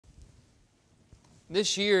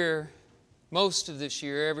This year, most of this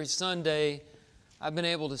year, every Sunday, I've been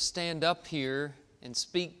able to stand up here and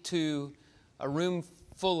speak to a room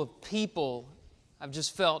full of people. I've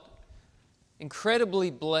just felt incredibly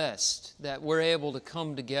blessed that we're able to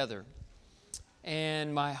come together.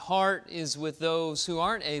 And my heart is with those who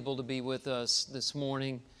aren't able to be with us this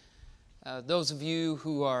morning. Those of you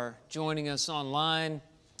who are joining us online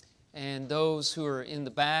and those who are in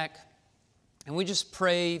the back. And we just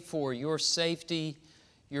pray for your safety,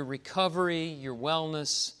 your recovery, your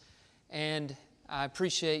wellness. And I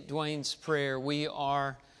appreciate Dwayne's prayer. We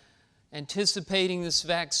are anticipating this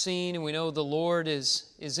vaccine, and we know the Lord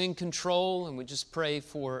is in control, and we just pray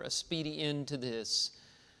for a speedy end to this.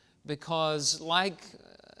 Because like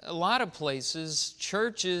a lot of places,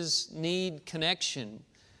 churches need connection.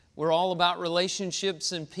 We're all about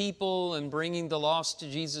relationships and people and bringing the lost to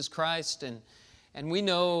Jesus Christ. And we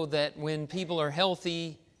know that when people are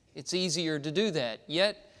healthy, it's easier to do that.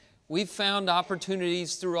 Yet, we've found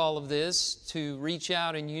opportunities through all of this to reach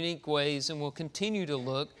out in unique ways, and we'll continue to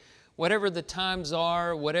look. Whatever the times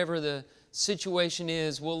are, whatever the situation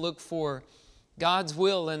is, we'll look for God's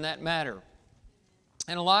will in that matter.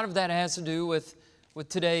 And a lot of that has to do with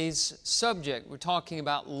today's subject. We're talking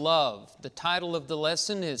about love. The title of the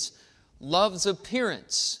lesson is Love's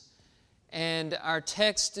Appearance. And our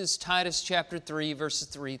text is Titus chapter 3, verses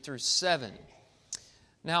 3 through 7.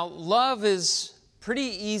 Now, love is pretty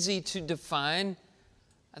easy to define.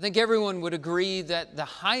 I think everyone would agree that the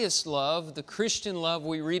highest love, the Christian love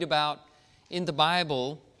we read about in the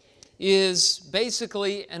Bible, is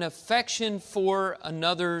basically an affection for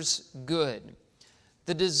another's good.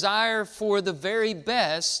 The desire for the very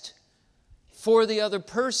best for the other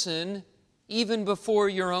person, even before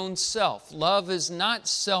your own self. Love is not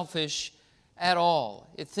selfish at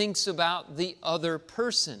all. It thinks about the other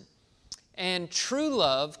person. And true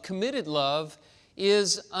love, committed love,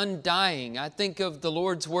 is undying. I think of the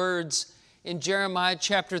Lord's words in Jeremiah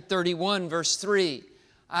chapter 31, verse 3.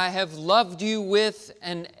 I have loved you with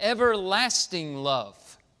an everlasting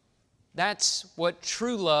love. That's what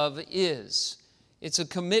true love is. It's a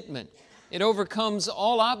commitment. It overcomes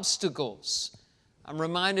all obstacles. I'm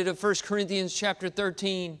reminded of 1 Corinthians chapter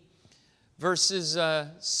 13, verses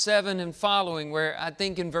 7 and following, where I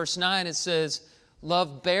think in verse 9 it says,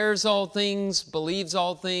 love bears all things, believes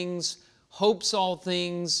all things, hopes all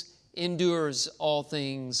things, endures all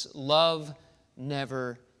things. Love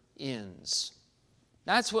never ends.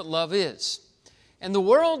 That's what love is. And the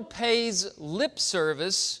world pays lip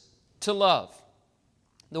service to love.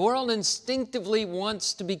 The world instinctively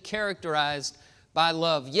wants to be characterized by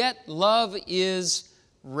love, yet love is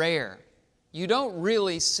rare. You don't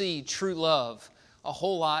really see true love a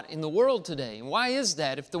whole lot in the world today. And why is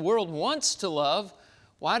that? If the world wants to love,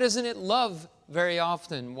 why doesn't it love very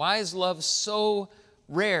often? Why is love so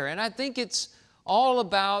rare? And I think it's all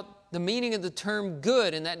about the meaning of the term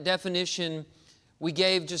good and that definition we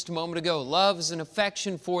gave just a moment ago. Love is an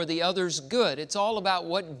affection for the other's good. It's all about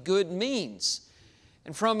what good means.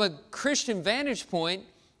 And from a Christian vantage point,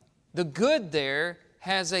 the good there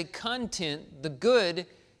has a content. The good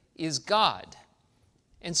is God.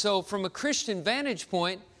 And so from a Christian vantage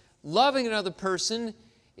point, loving another person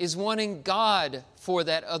is wanting God for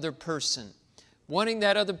that other person, wanting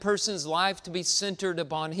that other person's life to be centered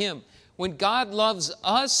upon Him. When God loves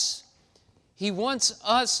us, He wants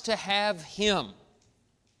us to have Him.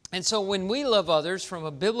 And so when we love others from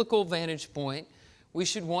a biblical vantage point, we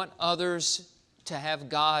should want others to have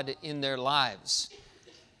God in their lives.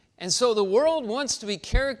 And so the world wants to be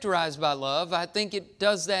characterized by love. I think it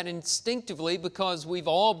does that instinctively because we've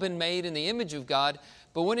all been made in the image of God.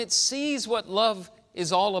 But when it sees what love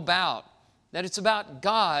is all about, that it's about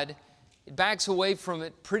God, it backs away from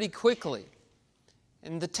it pretty quickly.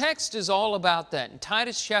 And the text is all about that. In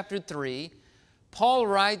Titus chapter 3, Paul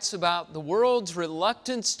writes about the world's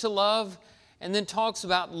reluctance to love and then talks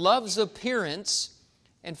about love's appearance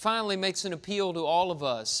and finally makes an appeal to all of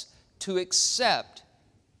us to accept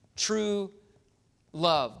true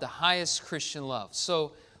love, the highest Christian love.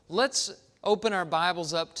 So let's open our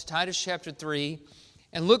Bibles up to Titus chapter 3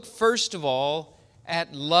 and look first of all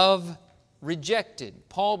at love rejected.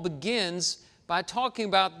 Paul begins by talking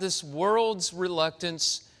about this world's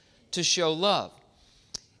reluctance to show love.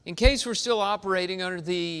 In case we're still operating under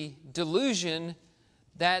the delusion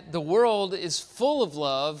that the world is full of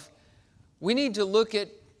love, we need to look at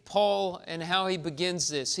Paul and how he begins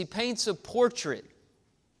this. He paints a portrait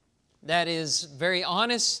that is very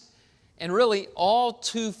honest and really all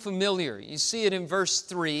too familiar. You see it in verse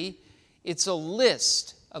 3. It's a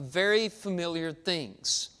list of very familiar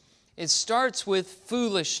things. It starts with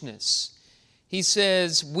foolishness. He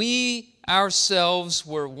says, we ourselves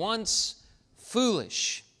were once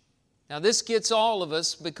foolish. Now this gets all of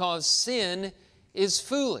us because sin is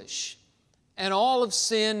foolish. And all have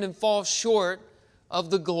sinned and fall short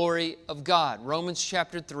of the glory of God. Romans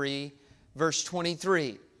chapter 3, verse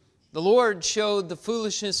 23. The Lord showed the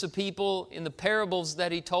foolishness of people in the parables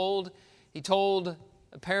that He told. He told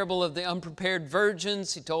a parable of the unprepared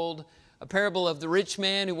virgins. He told a parable of the rich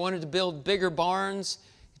man who wanted to build bigger barns.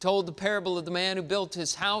 He told the parable of the man who built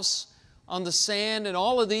his house on the sand. And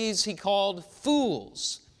all of these He called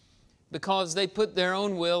fools because they put their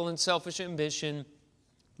own will and selfish ambition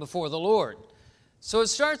before the Lord. So it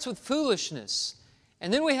starts with foolishness.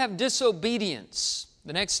 And then we have disobedience.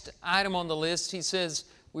 The next item on the list, he says,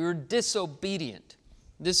 we were disobedient.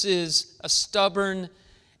 This is a stubborn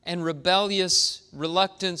and rebellious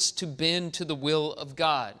reluctance to bend to the will of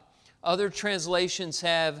God. Other translations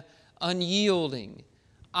have unyielding,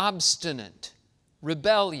 obstinate,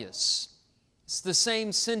 rebellious. It's the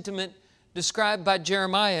same sentiment described by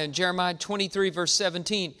Jeremiah in Jeremiah 23, verse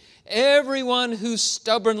 17. Everyone who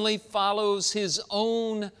stubbornly follows his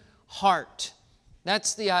own heart.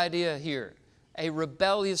 That's the idea here. A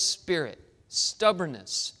rebellious spirit,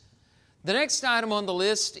 stubbornness. The next item on the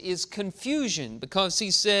list is confusion, because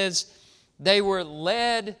he says they were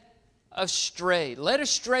led astray. Led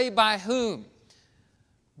astray by whom?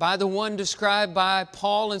 By the one described by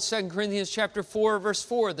Paul in 2 Corinthians chapter 4, verse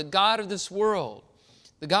 4, the God of this world.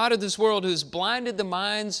 The God of this world who has blinded the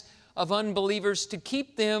minds of unbelievers to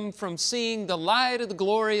keep them from seeing the light of the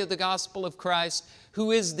glory of the gospel of Christ,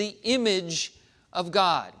 who is the image of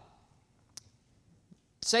God.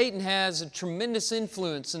 Satan has a tremendous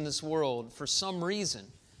influence in this world for some reason,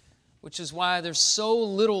 which is why there's so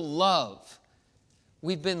little love.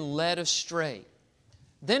 We've been led astray.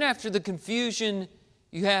 Then after the confusion,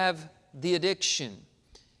 you have the addiction.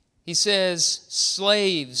 He says,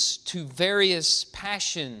 slaves to various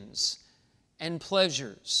passions and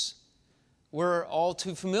pleasures. We're all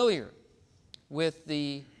too familiar with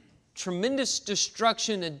the tremendous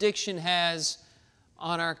destruction addiction has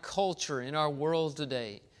on our culture, in our world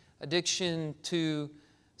today. Addiction to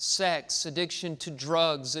sex, addiction to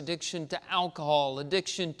drugs, addiction to alcohol,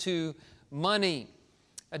 addiction to money,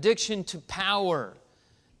 addiction to power.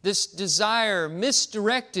 This desire,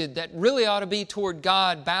 misdirected, that really ought to be toward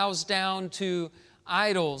God, bows down to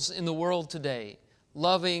idols in the world today,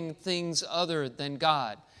 loving things other than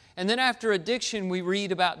God. And then after addiction, we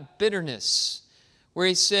read about bitterness, where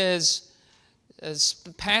he says,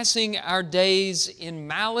 passing our days in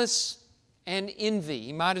malice and envy.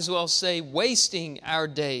 He might as well say wasting our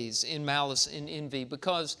days in malice and envy,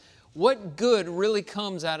 because what good really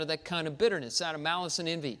comes out of that kind of bitterness, out of malice and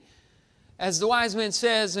envy? As the wise man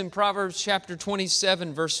says in Proverbs chapter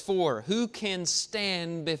 27, verse 4, who can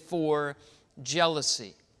stand before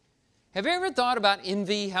jealousy? Have you ever thought about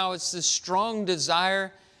envy, how it's this strong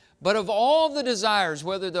desire? But of all the desires,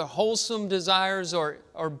 whether they're wholesome desires or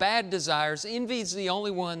bad desires, envy is the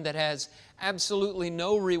only one that has absolutely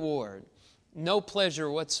no reward, no pleasure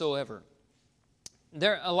whatsoever.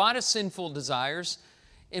 There are a lot of sinful desires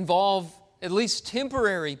involve at least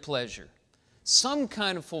temporary pleasure, some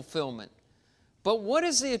kind of fulfillment. But what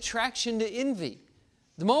is the attraction to envy?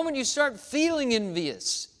 The moment you start feeling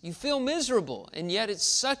envious, you feel miserable, and yet it's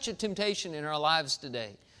such a temptation in our lives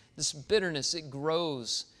today. This bitterness, it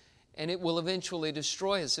grows, and it will eventually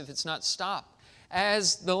destroy us if it's not stopped.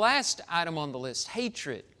 As the last item on the list,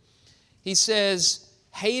 hatred. He says,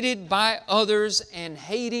 hated by others and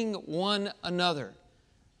hating one another.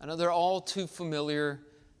 Another all too familiar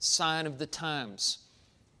sign of the times.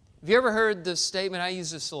 Have you ever heard the statement, I use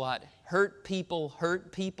this a lot, hurt people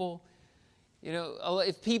hurt people? You know,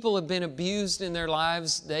 if people have been abused in their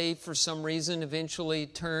lives, they, for some reason, eventually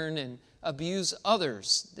turn and abuse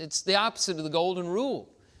others. It's the opposite of the golden rule.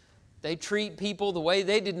 They treat people the way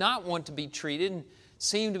they did not want to be treated and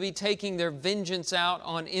seem to be taking their vengeance out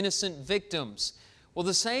on innocent victims. Well,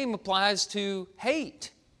 the same applies to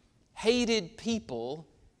hate. Hated people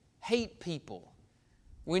hate people.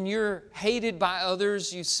 When you're hated by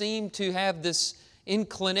others, you seem to have this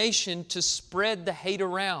inclination to spread the hate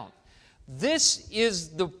around. This is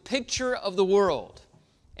the picture of the world.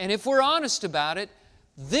 And if we're honest about it,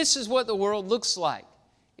 this is what the world looks like.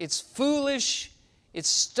 It's foolish, it's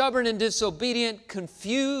stubborn and disobedient,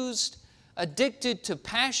 confused, addicted to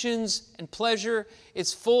passions and pleasure.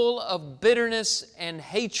 It's full of bitterness and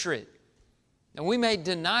hatred. And we may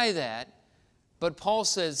deny that, but Paul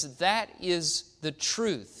says that is the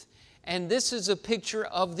truth. And this is a picture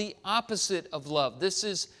of the opposite of love. This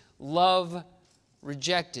is love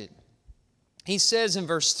rejected. He says in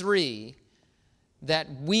verse 3, that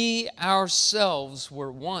we ourselves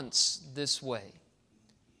were once this way.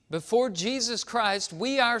 Before Jesus Christ,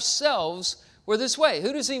 we ourselves were this way.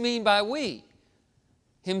 Who does he mean by we?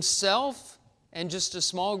 Himself and just a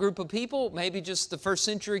small group of people? Maybe just the first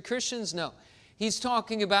century Christians? No. He's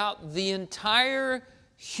talking about the entire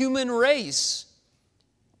human race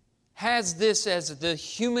has this as the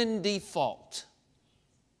human default.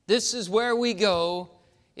 This is where we go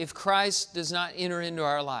if Christ does not enter into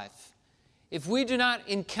our life. If we do not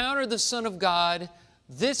encounter the Son of God,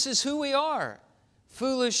 this is who we are.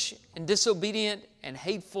 Foolish and disobedient and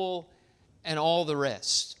hateful and all the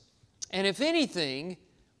rest. And if anything,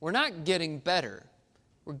 we're not getting better.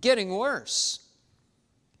 We're getting worse.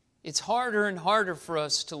 It's harder and harder for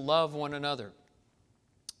us to love one another.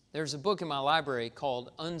 There's a book in my library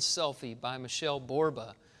called Unselfie by Michelle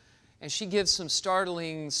Borba, and she gives some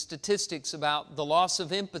startling statistics about the loss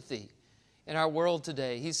of empathy in our world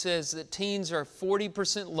today. He says that teens are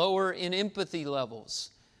 40% lower in empathy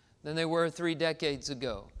levels than they were 3 decades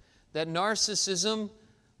ago. That narcissism,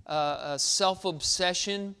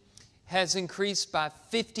 self-obsession, has increased by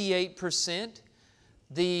 58%.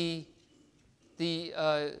 The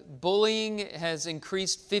bullying has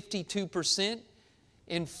increased 52%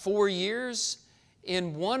 in 4 years.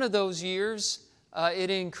 In one of those years, it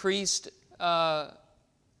increased,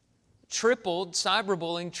 tripled,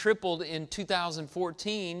 cyberbullying tripled in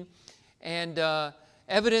 2014, and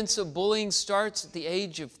evidence of bullying starts at the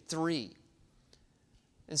age of 3.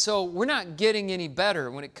 And so we're not getting any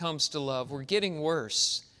better when it comes to love. We're getting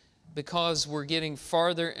worse because we're getting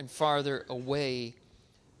farther and farther away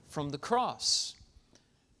from the cross.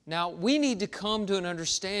 Now, we need to come to an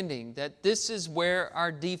understanding that this is where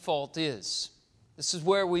our default is. This is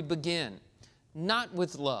where we begin, not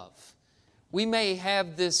with love. We may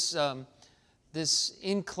have this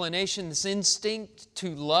inclination, this instinct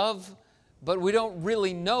to love, but we don't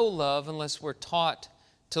really know love unless we're taught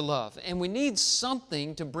to love. And we need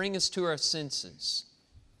something to bring us to our senses.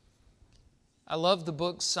 I love the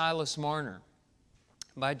book Silas Marner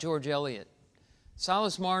by George Eliot.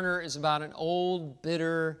 Silas Marner is about an old,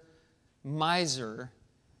 bitter miser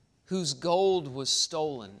whose gold was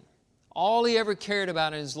stolen. All he ever cared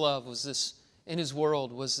about in his love was this, in his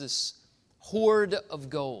world, was this hoard of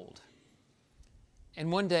gold.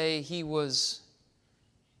 And one day he was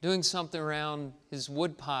doing something around his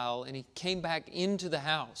wood pile, and he came back into the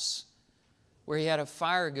house where he had a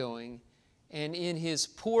fire going, and in his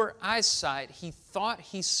poor eyesight, he thought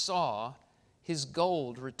he saw his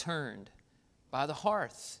gold returned by the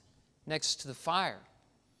hearth next to the fire.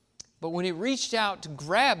 But when he reached out to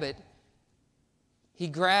grab it, he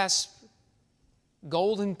grasped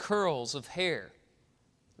golden curls of hair.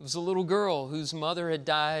 It was a little girl whose mother had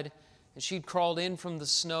died, and she'd crawled in from the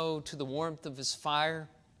snow to the warmth of his fire.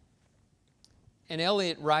 And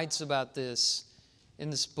Eliot writes about this in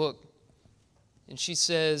this book. And she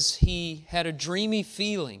says he had a dreamy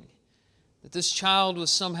feeling that this child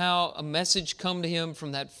was somehow a message come to him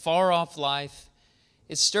from that far-off life.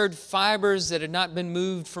 It stirred fibers that had not been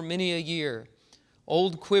moved for many a year,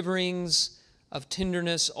 old quiverings of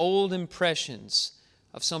tenderness, old impressions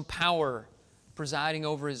of some power presiding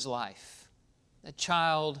over his life. That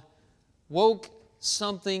child woke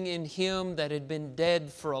something in him that had been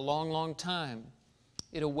dead for a long, long time.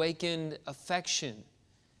 It awakened affection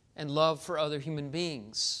and love for other human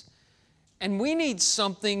beings. And we need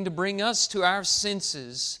something to bring us to our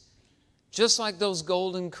senses, just like those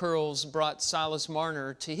golden curls brought Silas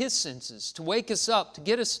Marner to his senses, to wake us up, to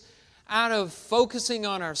get us out of focusing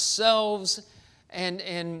on ourselves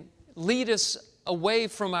and lead us away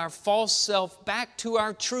from our false self back to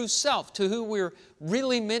our true self, to who we're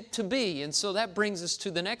really meant to be. And so that brings us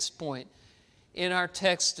to the next point in our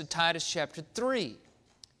text to Titus chapter 3.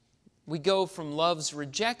 We go from love's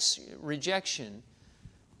rejection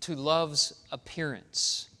to love's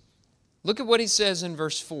appearance. Look at what he says in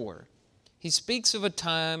verse 4. He speaks of a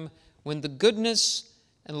time when the goodness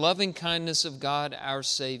and loving kindness of God our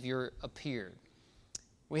Savior appeared.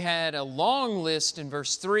 We had a long list in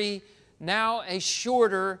verse 3, now a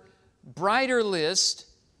shorter, brighter list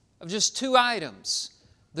of just 2 items,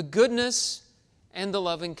 the goodness and the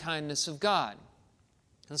loving kindness of God.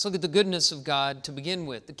 Let's look at the goodness of God to begin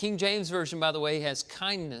with. The King James Version, by the way, has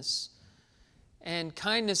kindness. And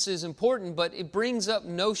kindness is important, but it brings up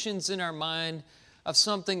notions in our mind of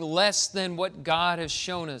something less than what God has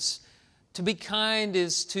shown us. To be kind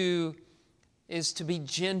is to be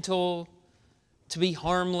gentle, to be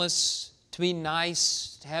harmless, to be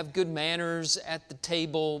nice, to have good manners at the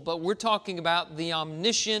table. But we're talking about the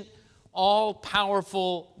omniscient,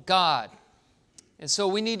 all-powerful God. And so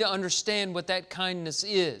we need to understand what that kindness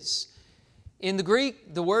is. In the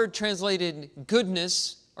Greek, the word translated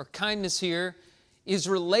goodness or kindness here is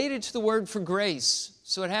related to the word for grace.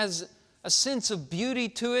 So it has a sense of beauty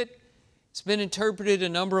to it. It's been interpreted a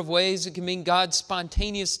number of ways. It can mean God's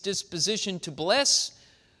spontaneous disposition to bless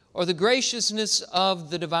or the graciousness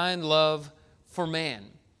of the divine love for man.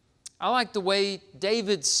 I like the way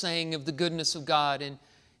David sang of the goodness of God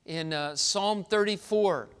in Psalm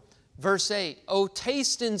 34, verse 8. "Oh,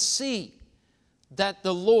 taste and see that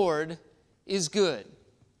the Lord is good."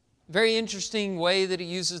 Very interesting way that he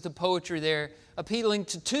uses the poetry there, appealing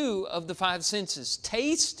to two of the five senses.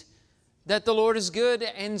 Taste that the Lord is good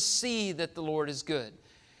and see that the Lord is good.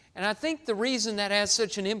 And I think the reason that has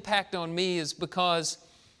such an impact on me is because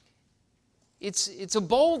it's a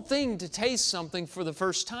bold thing to taste something for the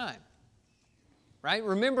first time, right?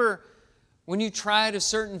 Remember when you tried a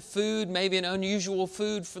certain food, maybe an unusual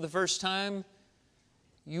food for the first time,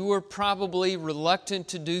 you were probably reluctant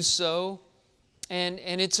to do so, and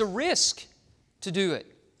it's a risk to do it.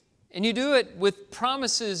 And you do it with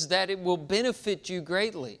promises that it will benefit you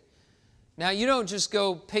greatly. Now, you don't just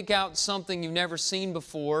go pick out something you've never seen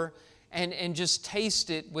before and just taste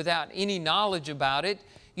it without any knowledge about it.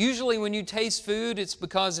 Usually when you taste food, it's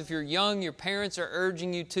because if you're young, your parents are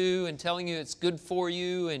urging you to and telling you it's good for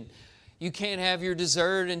you, and you can't have your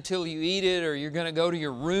dessert until you eat it, or you're going to go to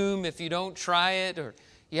your room if you don't try it, or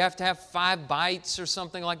you have to have 5 bites or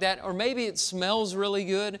something like that. Or maybe it smells really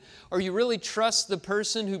good, or you really trust the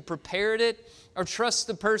person who prepared it, or trust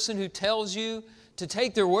the person who tells you to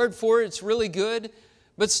take their word for it. It's really good.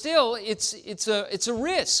 But still, it's a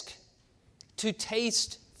risk to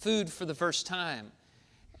taste food for the first time.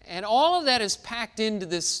 And all of that is packed into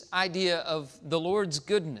this idea of the Lord's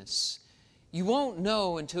goodness. You won't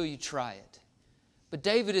know until you try it. But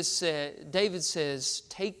David says,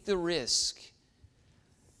 take the risk.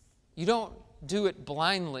 You don't do it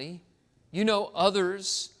blindly. You know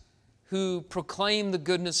others who proclaim the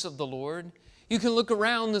goodness of the Lord. You can look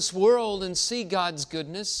around this world and see God's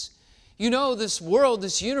goodness. You know this world,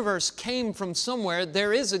 this universe came from somewhere.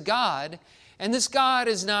 There is a God, and this God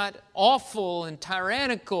is not awful and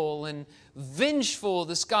tyrannical and vengeful.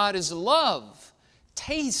 This God is love.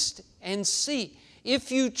 Taste and see.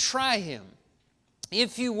 If you try Him,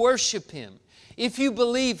 if you worship Him, if you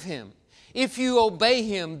believe Him, if you obey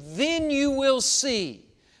Him, then you will see.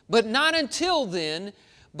 But not until then.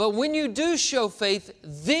 But when you do show faith,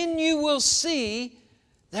 then you will see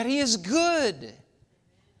that He is good.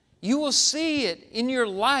 You will see it in your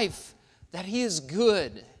life that He is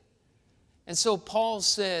good. And so Paul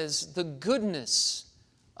says the goodness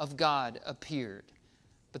of God appeared.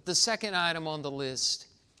 But the second item on the list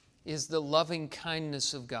is the loving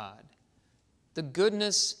kindness of God. The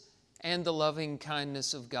goodness and the loving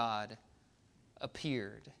kindness of God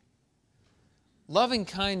appeared. Loving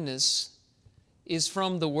kindness is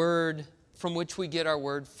from the word from which we get our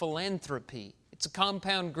word philanthropy. It's a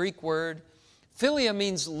compound Greek word. Philia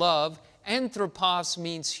means love. Anthropos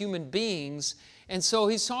means human beings. And so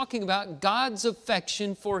he's talking about God's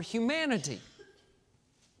affection for humanity.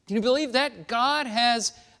 Can you believe that? God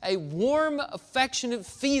has a warm, affectionate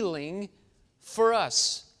feeling for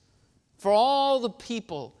us, for all the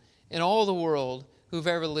people in all the world who've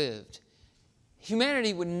ever lived.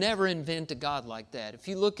 Humanity would never invent a God like that. If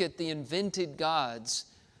you look at the invented gods,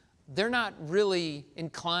 they're not really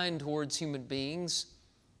inclined towards human beings.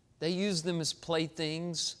 They use them as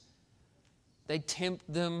playthings. They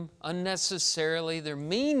tempt them unnecessarily. They're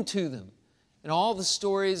mean to them. In all the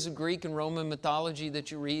stories of Greek and Roman mythology that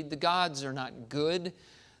you read, the gods are not good.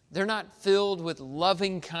 They're not filled with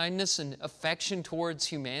loving kindness and affection towards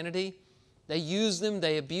humanity. They use them,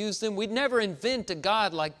 they abuse them. We'd never invent a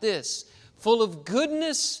God like this, full of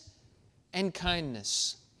goodness and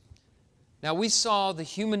kindness. Now, we saw the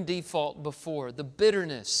human default before, the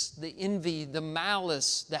bitterness, the envy, the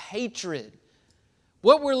malice, the hatred.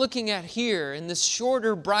 What we're looking at here in this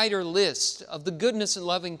shorter, brighter list of the goodness and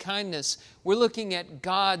loving kindness, we're looking at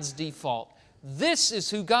God's default. This is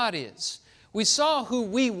who God is. We saw who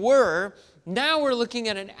we were. Now we're looking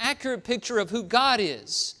at an accurate picture of who God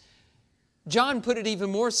is. John put it even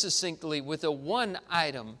more succinctly with a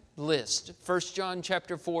one-item list. 1 John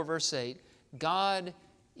chapter 4, verse 8. God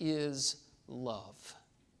is love.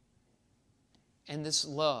 And this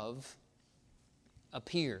love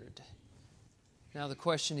appeared. Now the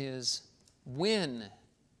question is, when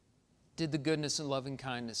did the goodness and loving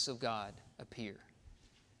kindness of God appear?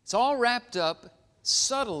 It's all wrapped up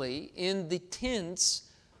subtly in the tense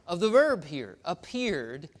of the verb here.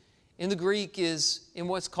 Appeared in the Greek is in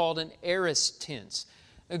what's called an aorist tense.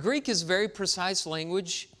 Greek is very precise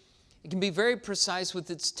language. It can be very precise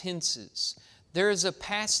with its tenses. There is a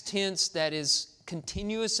past tense that is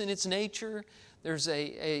continuous in its nature. There's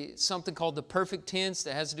something called the perfect tense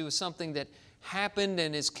that has to do with something that happened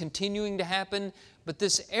and is continuing to happen. But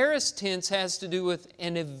this aorist tense has to do with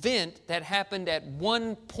an event that happened at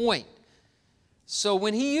one point. So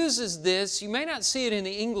when he uses this, you may not see it in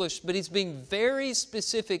the English, but he's being very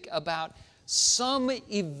specific about some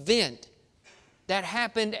event that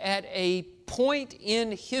happened at a point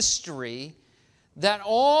in history that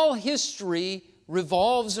all history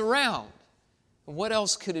revolves around. What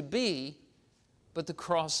else could it be but the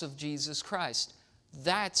cross of Jesus Christ?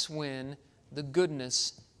 That's when the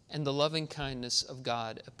goodness and the loving kindness of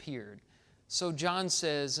God appeared. So John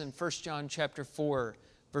says in 1 John chapter 4,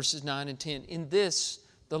 verses 9 and 10, "In this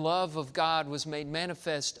the love of God was made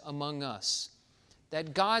manifest among us,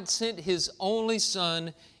 that God sent His only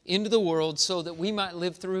Son into the world so that we might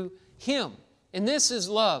live through Him. And this is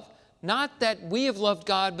love, not that we have loved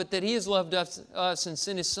God, but that He has loved us and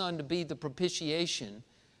sent His Son to be the propitiation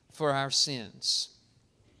for our sins."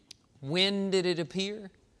 When did it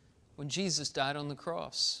appear? When Jesus died on the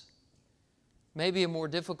cross. Maybe a more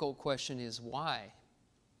difficult question is why?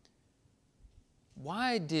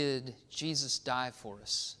 Why did Jesus die for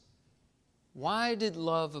us? Why did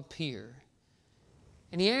love appear?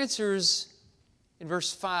 And he answers in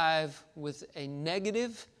verse 5 with a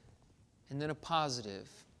negative and then a positive.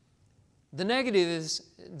 The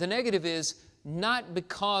negative is not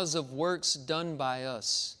because of works done by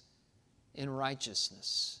us in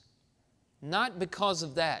righteousness. Not because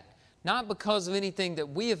of that. Not because of anything that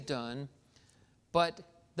we have done. But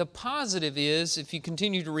the positive is, if you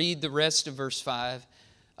continue to read the rest of verse 5,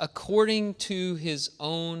 according to His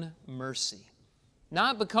own mercy.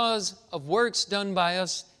 Not because of works done by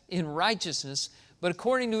us in righteousness, but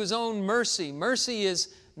according to His own mercy. Mercy is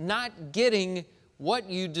not getting what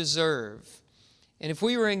you deserve. And if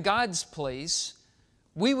we were in God's place,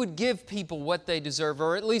 we would give people what they deserve,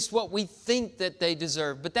 or at least what we think that they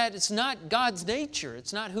deserve. But that is not God's nature.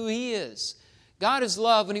 It's not who He is. God is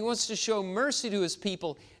love, and He wants to show mercy to His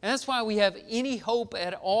people. And that's why we have any hope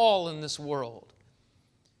at all in this world.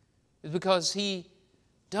 It's because He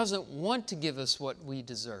doesn't want to give us what we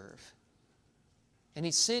deserve. And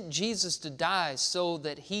He sent Jesus to die so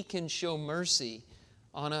that He can show mercy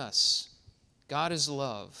on us. God is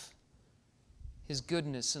love. His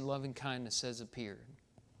goodness and loving kindness has appeared.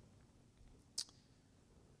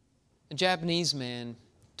 A Japanese man,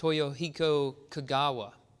 Toyohiko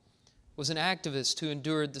Kagawa, was an activist who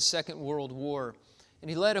endured the Second World War, and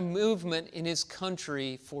he led a movement in his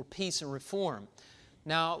country for peace and reform.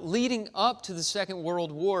 Now, leading up to the Second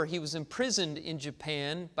World War, he was imprisoned in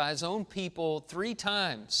Japan by his own people 3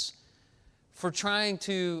 times for trying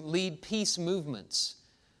to lead peace movements.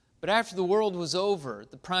 But after the world was over,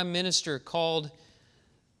 the Prime Minister called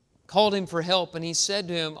him for help, and he said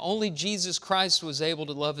to him, "Only Jesus Christ was able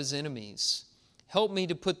to love His enemies. Help me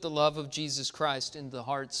to put the love of Jesus Christ into the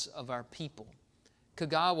hearts of our people."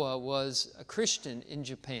 Kagawa was a Christian in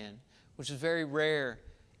Japan, which was very rare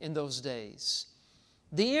in those days.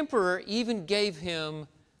 The emperor even gave him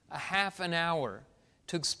a half an hour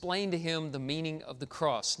to explain to him the meaning of the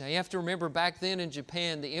cross. Now you have to remember, back then in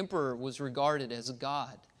Japan, the emperor was regarded as a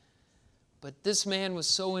god. But this man was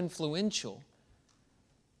so influential.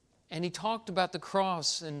 And he talked about the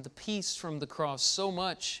cross and the peace from the cross so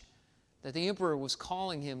much that the emperor was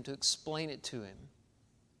calling him to explain it to him.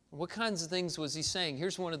 What kinds of things was he saying?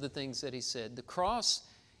 Here's one of the things that he said. The cross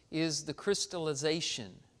is the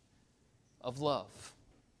crystallization of love.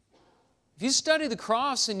 If you study the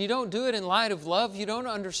cross and you don't do it in light of love, you don't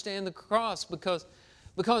understand the cross, because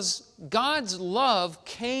God's love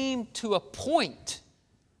came to a point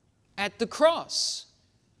at the cross.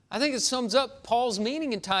 I think it sums up Paul's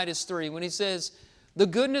meaning in Titus 3 when he says, the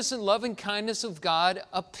goodness and loving kindness of God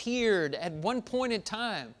appeared at one point in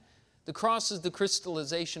time. The cross is the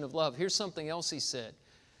crystallization of love. Here's something else he said.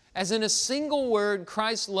 As in a single word,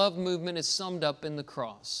 Christ's love movement is summed up in the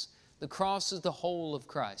cross. The cross is the whole of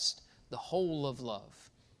Christ, the whole of love.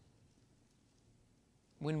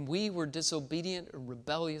 When we were disobedient or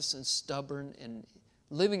rebellious and stubborn and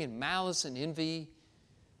living in malice and envy,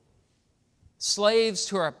 slaves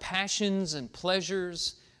to our passions and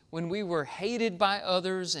pleasures, when we were hated by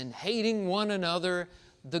others and hating one another,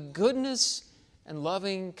 the goodness and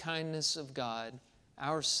loving kindness of God,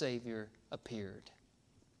 our Savior, appeared.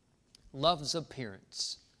 Love's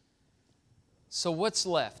appearance. So what's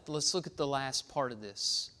left? Let's look at the last part of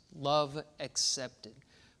this. Love accepted.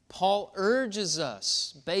 Paul urges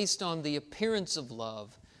us, based on the appearance of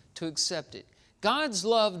love, to accept it. God's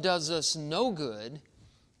love does us no good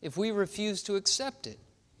if we refuse to accept it.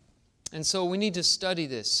 And so we need to study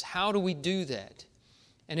this. How do we do that?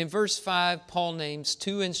 And in verse 5, Paul names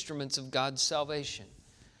two instruments of God's salvation: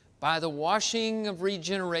 by the washing of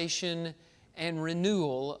regeneration and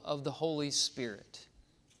renewal of the Holy Spirit.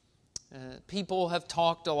 People have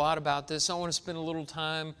talked a lot about this. I want to spend a little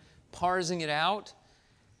time parsing it out.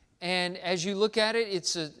 And as you look at it,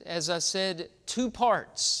 it's, as I said, two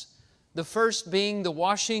parts. The first being the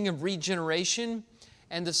washing of regeneration,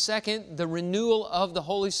 and the second, the renewal of the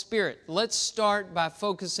Holy Spirit. Let's start by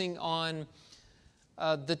focusing on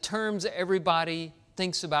the terms everybody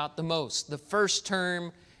thinks about the most. The first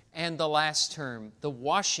term and the last term, the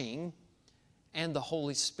washing and the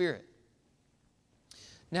Holy Spirit.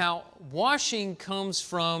 Now, washing comes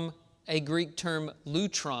from a Greek term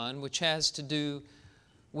lutron, which has to do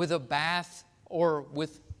with a bath or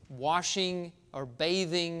with washing or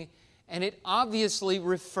bathing, and it obviously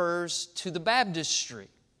refers to the baptistry,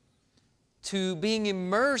 to being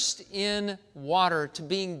immersed in water, to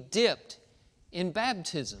being dipped in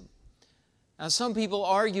baptism. Now, some people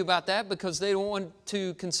argue about that because they don't want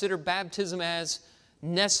to consider baptism as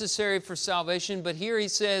necessary for salvation, but here he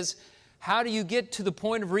says, how do you get to the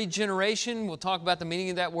point of regeneration? We'll talk about the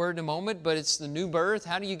meaning of that word in a moment, but it's the new birth.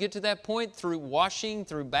 How do you get to that point? Through washing,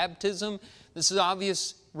 through baptism. This is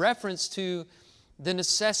obvious reference to the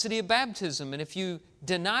necessity of baptism. And if you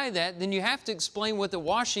deny that, then you have to explain what the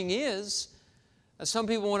washing is. Some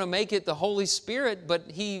people want to make it the Holy Spirit, but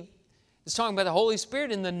he is talking about the Holy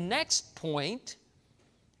Spirit in the next point.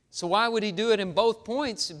 So why would he do it in both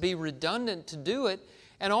points? It'd be redundant to do it.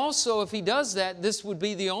 And also, if he does that, this would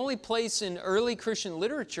be the only place in early Christian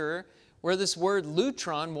literature where this word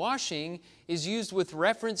lutron, washing, is used with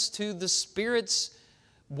reference to the Spirit's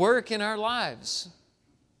work in our lives.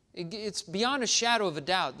 It's beyond a shadow of a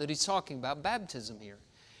doubt that he's talking about baptism here.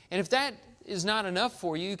 And if that is not enough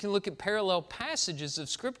for you, you can look at parallel passages of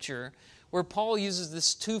Scripture where Paul uses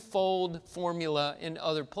this twofold formula in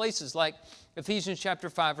other places, like Ephesians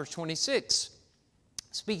chapter 5, verse 26.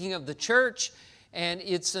 Speaking of the church and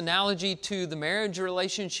its analogy to the marriage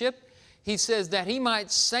relationship, he says that he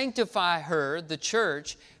might sanctify her, the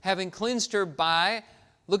church, having cleansed her by,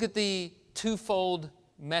 look at the twofold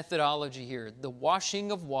methodology here, the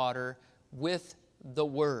washing of water with the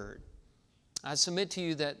Word. I submit to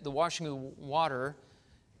you that the washing of water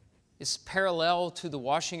is parallel to the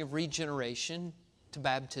washing of regeneration, to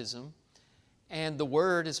baptism, and the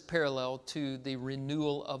Word is parallel to the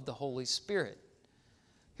renewal of the Holy Spirit.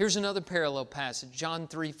 Here's another parallel passage, John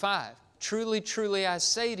 3:5. Truly, truly, I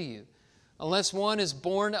say to you, unless one is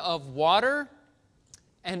born of water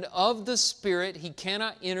and of the Spirit, he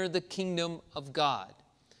cannot enter the kingdom of God.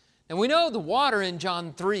 And we know the water in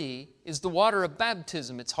John 3 is the water of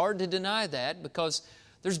baptism. It's hard to deny that because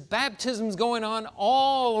there's baptisms going on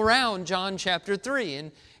all around John chapter 3.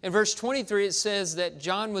 And in verse 23 it says that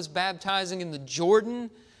John was baptizing in the Jordan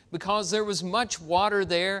because there was much water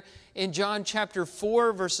there. In John chapter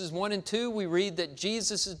 4 verses 1 and 2 we read that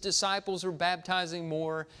Jesus' disciples were baptizing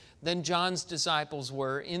more than John's disciples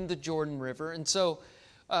were in the Jordan River. And so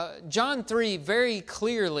John 3 very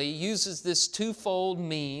clearly uses this twofold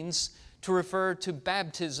means to refer to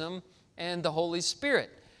baptism and the Holy Spirit.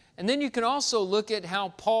 And then you can also look at how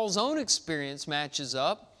Paul's own experience matches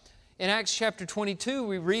up. In Acts chapter 22,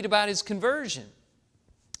 we read about his conversion.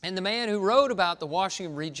 And the man who wrote about the washing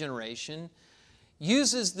of regeneration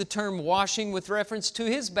uses the term washing with reference to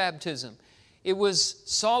his baptism. It was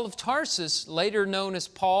Saul of Tarsus, later known as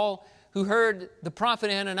Paul, who heard the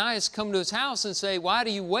prophet Ananias come to his house and say, "Why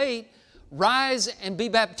do you wait? Rise and be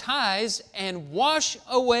baptized and wash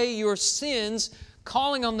away your sins,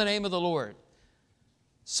 calling on the name of the Lord."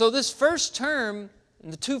 So this first term,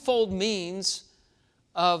 the twofold means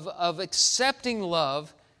of accepting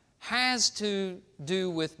love, has to do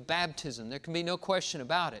with baptism. There can be no question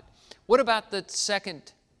about it. What about the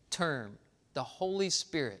second term, the Holy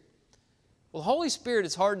Spirit? Well, the Holy Spirit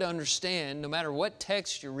is hard to understand no matter what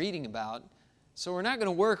text you're reading about, so we're not going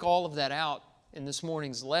to work all of that out in this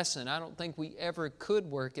morning's lesson. I don't think we ever could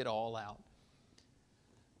work it all out.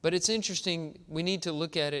 But it's interesting, we need to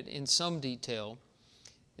look at it in some detail.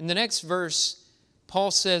 In the next verse,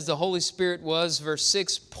 Paul says the Holy Spirit was, verse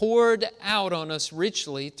 6, poured out on us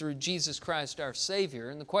richly through Jesus Christ our Savior.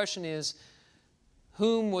 And the question is,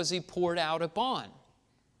 whom was He poured out upon?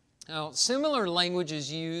 Now, similar language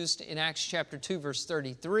is used in Acts chapter 2, verse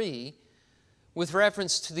 33, with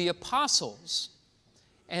reference to the apostles,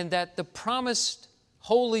 and that the promised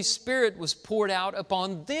Holy Spirit was poured out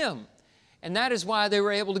upon them. And that is why they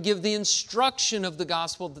were able to give the instruction of the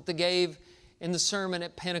gospel that they gave in the sermon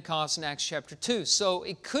at Pentecost in Acts chapter 2. So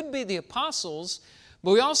it could be the apostles,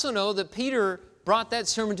 but we also know that Peter brought that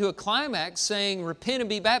sermon to a climax saying, repent and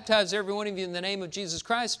be baptized, every one of you, in the name of Jesus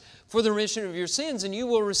Christ for the remission of your sins, and you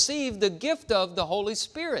will receive the gift of the Holy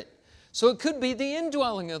Spirit. So it could be the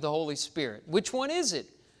indwelling of the Holy Spirit. Which one is it?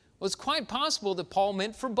 Well, it's quite possible that Paul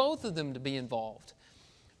meant for both of them to be involved.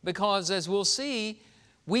 Because as we'll see,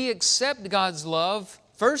 we accept God's love,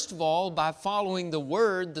 first of all, by following the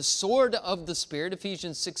Word, the sword of the Spirit,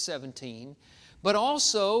 Ephesians 6:17. But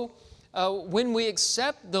also, when we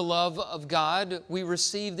accept the love of God, we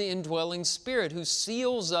receive the indwelling Spirit who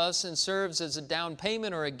seals us and serves as a down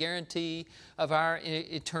payment or a guarantee of our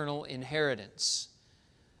eternal inheritance.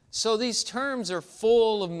 So these terms are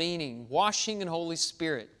full of meaning, washing and Holy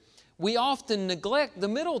Spirit. We often neglect the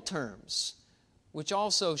middle terms, which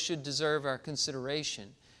also should deserve our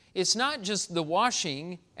consideration. It's not just the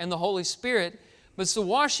washing and the Holy Spirit, but it's the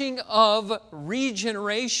washing of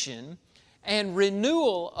regeneration and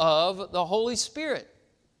renewal of the Holy Spirit.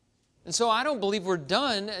 And so I don't believe we're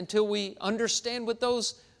done until we understand what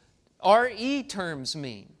those RE terms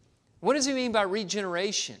mean. What does he mean by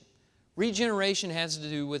regeneration? Regeneration has to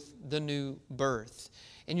do with the new birth.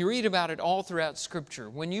 And you read about it all throughout Scripture.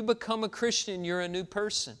 When you become a Christian, you're a new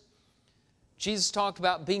person. Jesus talked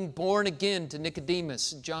about being born again to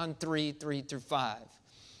Nicodemus, John 3:3-5.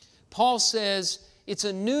 Paul says it's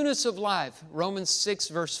a newness of life, Romans 6,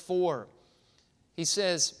 verse 4. He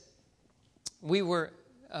says, we were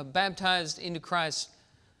baptized into Christ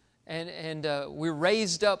and we're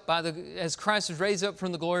raised up as Christ was raised up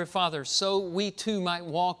from the glory of the Father, so we too might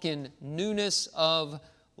walk in newness of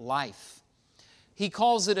life. He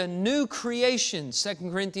calls it a new creation, 2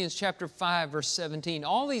 Corinthians chapter 5, verse 17.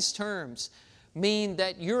 All these terms mean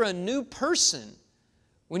that you're a new person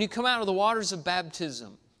when you come out of the waters of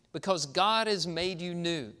baptism because God has made you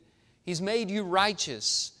new. He's made you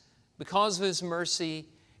righteous because of His mercy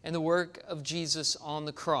and the work of Jesus on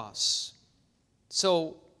the cross.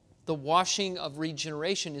 So the washing of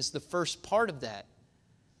regeneration is the first part of that.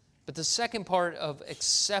 But the second part of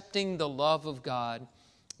accepting the love of God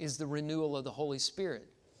is the renewal of the Holy Spirit.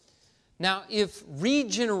 Now, if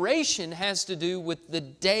regeneration has to do with the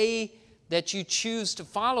day that you choose to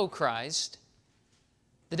follow Christ,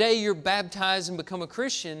 the day you're baptized and become a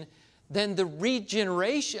Christian, then the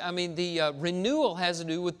renewal has to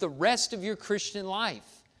do with the rest of your Christian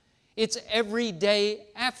life. It's every day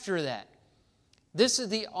after that. This is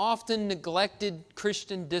the often neglected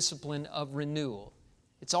Christian discipline of renewal.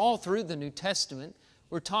 It's all through the New Testament.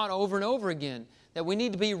 We're taught over and over again that we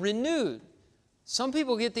need to be renewed. Some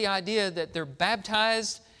people get the idea that they're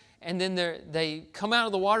baptized and then they come out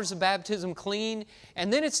of the waters of baptism clean,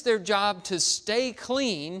 and then it's their job to stay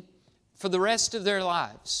clean for the rest of their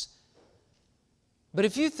lives. But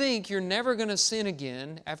if you think you're never going to sin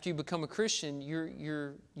again after you become a Christian,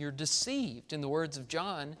 you're deceived. In the words of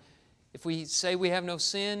John, if we say we have no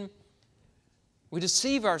sin, we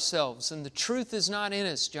deceive ourselves and the truth is not in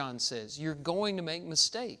us, John says. You're going to make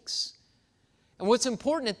mistakes. And what's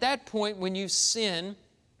important at that point when you sin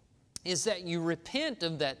is that you repent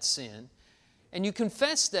of that sin and you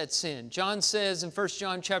confess that sin. John says in 1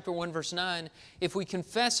 John chapter 1, verse 9, if we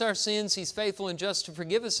confess our sins, He's faithful and just to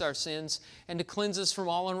forgive us our sins and to cleanse us from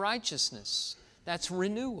all unrighteousness. That's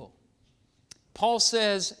renewal. Paul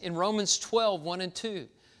says in Romans 12, 1 and 2,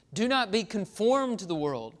 do not be conformed to the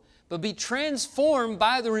world, but be transformed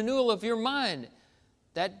by the renewal of your mind,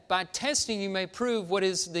 that by testing you may prove what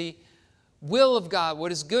is the will of God,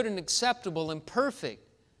 what is good and acceptable and perfect.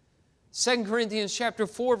 2 Corinthians chapter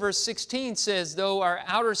 4, verse 16 says, though our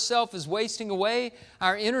outer self is wasting away,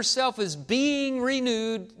 our inner self is being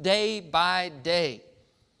renewed day by day.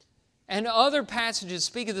 And other passages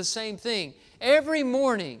speak of the same thing. Every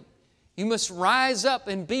morning, you must rise up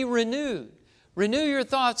and be renewed. Renew your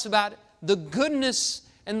thoughts about the goodness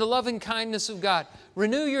and the loving kindness of God.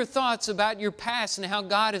 Renew your thoughts about your past and how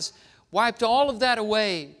God has wiped all of that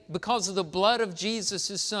away because of the blood of Jesus,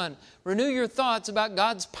 His Son. Renew your thoughts about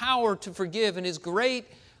God's power to forgive and His great,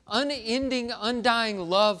 unending, undying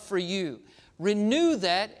love for you. Renew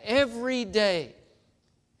that every day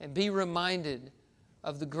and be reminded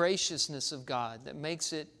of the graciousness of God that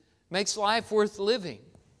makes life worth living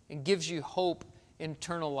and gives you hope in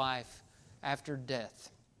eternal life after death.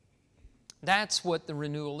 That's what the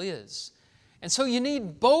renewal is. And so you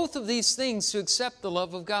need both of these things to accept the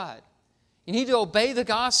love of God. You need to obey the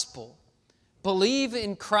gospel, believe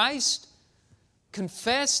in Christ,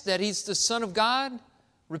 confess that He's the Son of God,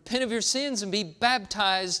 repent of your sins, and be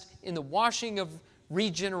baptized in the washing of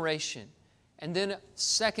regeneration. And then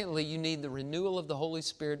secondly, you need the renewal of the Holy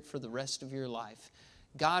Spirit for the rest of your life.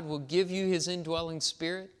 God will give you His indwelling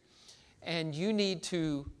Spirit. and you need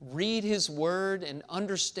to read His Word and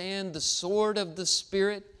understand the sword of the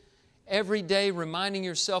Spirit every day, reminding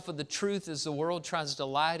yourself of the truth as the world tries to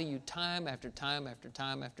lie to you time after time after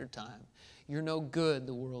time after time. You're no good,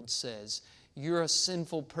 the world says. You're a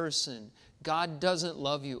sinful person. God doesn't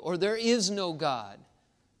love you, or there is no God.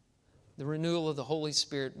 The renewal of the Holy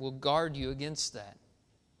Spirit will guard you against that.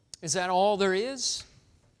 Is that all there is?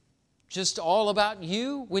 Just all about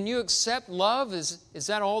you? When you accept love, is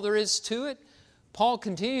that all there is to it? Paul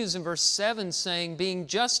continues in verse 7 saying, being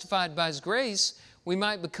justified by His grace, we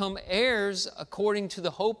might become heirs according to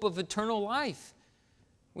the hope of eternal life.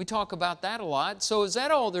 We talk about that a lot. So is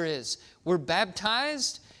that all there is? We're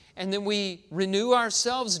baptized and then we renew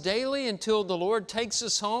ourselves daily until the Lord takes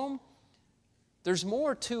us home? There's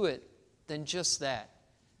more to it than just that.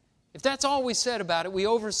 If that's all we said about it, we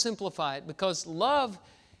oversimplify it, because love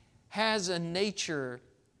has a nature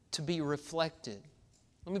to be reflected.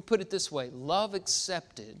 Let me put it this way. Love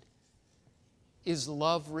accepted is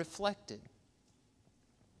love reflected.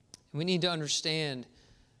 We need to understand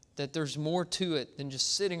that there's more to it than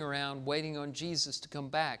just sitting around waiting on Jesus to come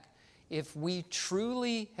back. If we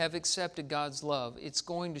truly have accepted God's love, it's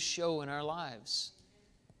going to show in our lives.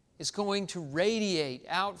 It's going to radiate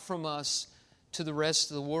out from us to the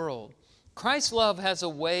rest of the world. Christ's love has a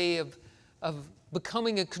way of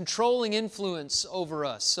becoming a controlling influence over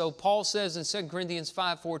us. So Paul says in 2 Corinthians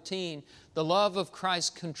 5:14, the love of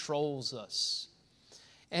Christ controls us.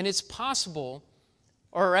 And it's possible,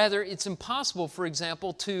 or rather it's impossible, for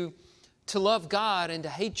example, to love God and to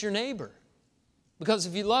hate your neighbor. Because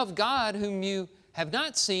if you love God whom you have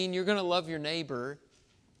not seen, you're going to love your neighbor,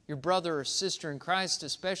 your brother or sister in Christ,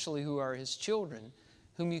 especially who are His children,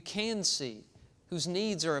 whom you can see, whose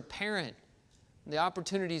needs are apparent. The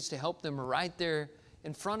opportunities to help them are right there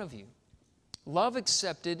in front of you. Love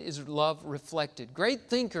accepted is love reflected. Great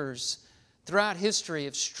thinkers throughout history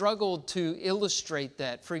have struggled to illustrate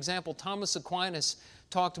that. For example, Thomas Aquinas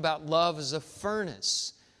talked about love as a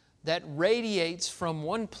furnace that radiates from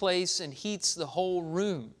one place and heats the whole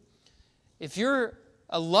room. If you're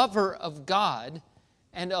a lover of God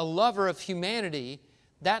and a lover of humanity,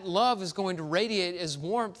 that love is going to radiate as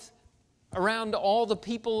warmth around all the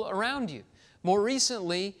people around you. More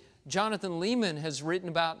recently, Jonathan Lehman has written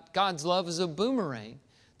about God's love as a boomerang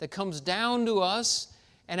that comes down to us,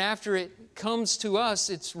 and after it comes to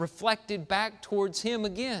us, it's reflected back towards Him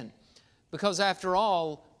again. Because after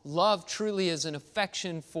all, love truly is an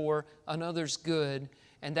affection for another's good,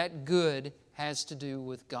 and that good has to do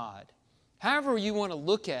with God. However you want to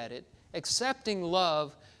look at it, accepting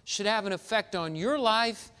love should have an effect on your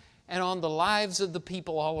life and on the lives of the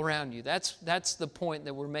people all around you. That's the point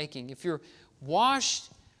that we're making. If you're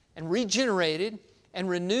washed and regenerated and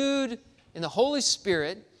renewed in the Holy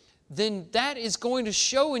Spirit, then that is going to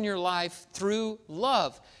show in your life through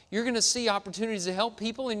love. You're going to see opportunities to help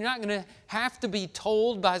people, and you're not going to have to be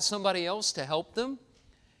told by somebody else to help them.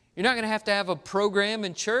 You're not going to have a program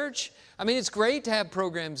in church. I mean, it's great to have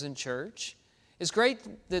programs in church. It's great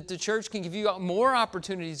that the church can give you more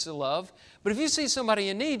opportunities to love. But if you see somebody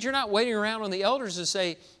in need, you're not waiting around on the elders to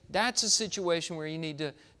say, that's a situation where you need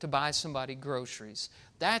to buy somebody groceries.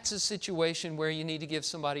 That's a situation where you need to give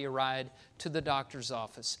somebody a ride to the doctor's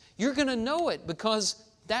office. You're going to know it because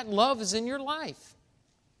that love is in your life.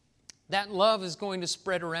 That love is going to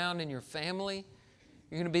spread around in your family.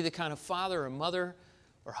 You're going to be the kind of father or mother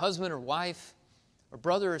or husband or wife or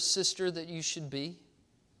brother or sister that you should be.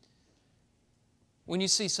 When you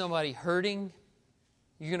see somebody hurting,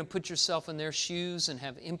 you're going to put yourself in their shoes and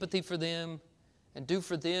have empathy for them and do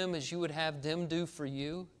for them as you would have them do for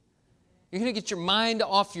you. You're going to get your mind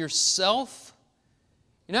off yourself.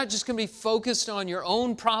 You're not just going to be focused on your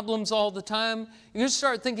own problems all the time. You're going to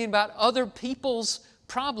start thinking about other people's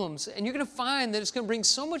problems, and you're going to find that it's going to bring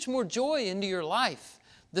so much more joy into your life,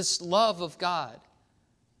 this love of God.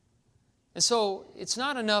 And so it's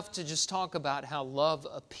not enough to just talk about how love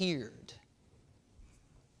appeared.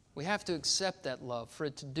 We have to accept that love for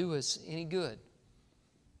it to do us any good.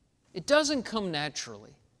 It doesn't come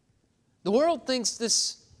naturally. The world thinks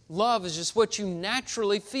this love is just what you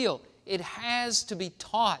naturally feel. It has to be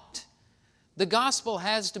taught. The gospel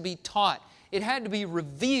has to be taught. It had to be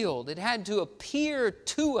revealed. It had to appear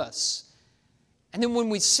to us. And then when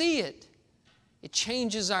we see it, it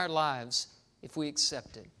changes our lives if we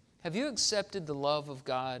accept it. Have you accepted the love of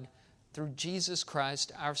God through Jesus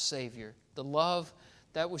Christ, our Savior? The love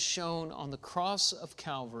that was shown on the cross of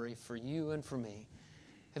Calvary for you and for me.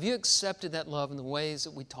 Have you accepted that love in the ways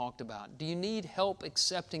that we talked about? Do you need help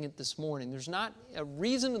accepting it this morning? There's not a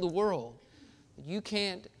reason in the world that you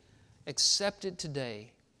can't accept it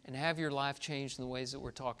today and have your life changed in the ways that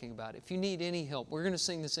we're talking about. If you need any help, we're going to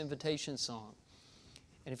sing this invitation song.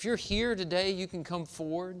 And if you're here today, you can come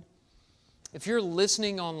forward. If you're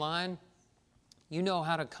listening online, you know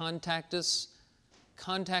how to contact us.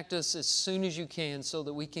 Contact us as soon as you can so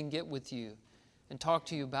that we can get with you and talk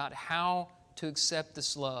to you about how to accept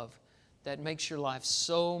this love that makes your life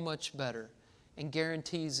so much better and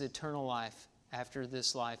guarantees eternal life after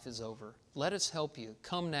this life is over. Let us help you.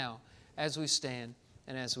 Come now as we stand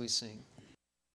and as we sing.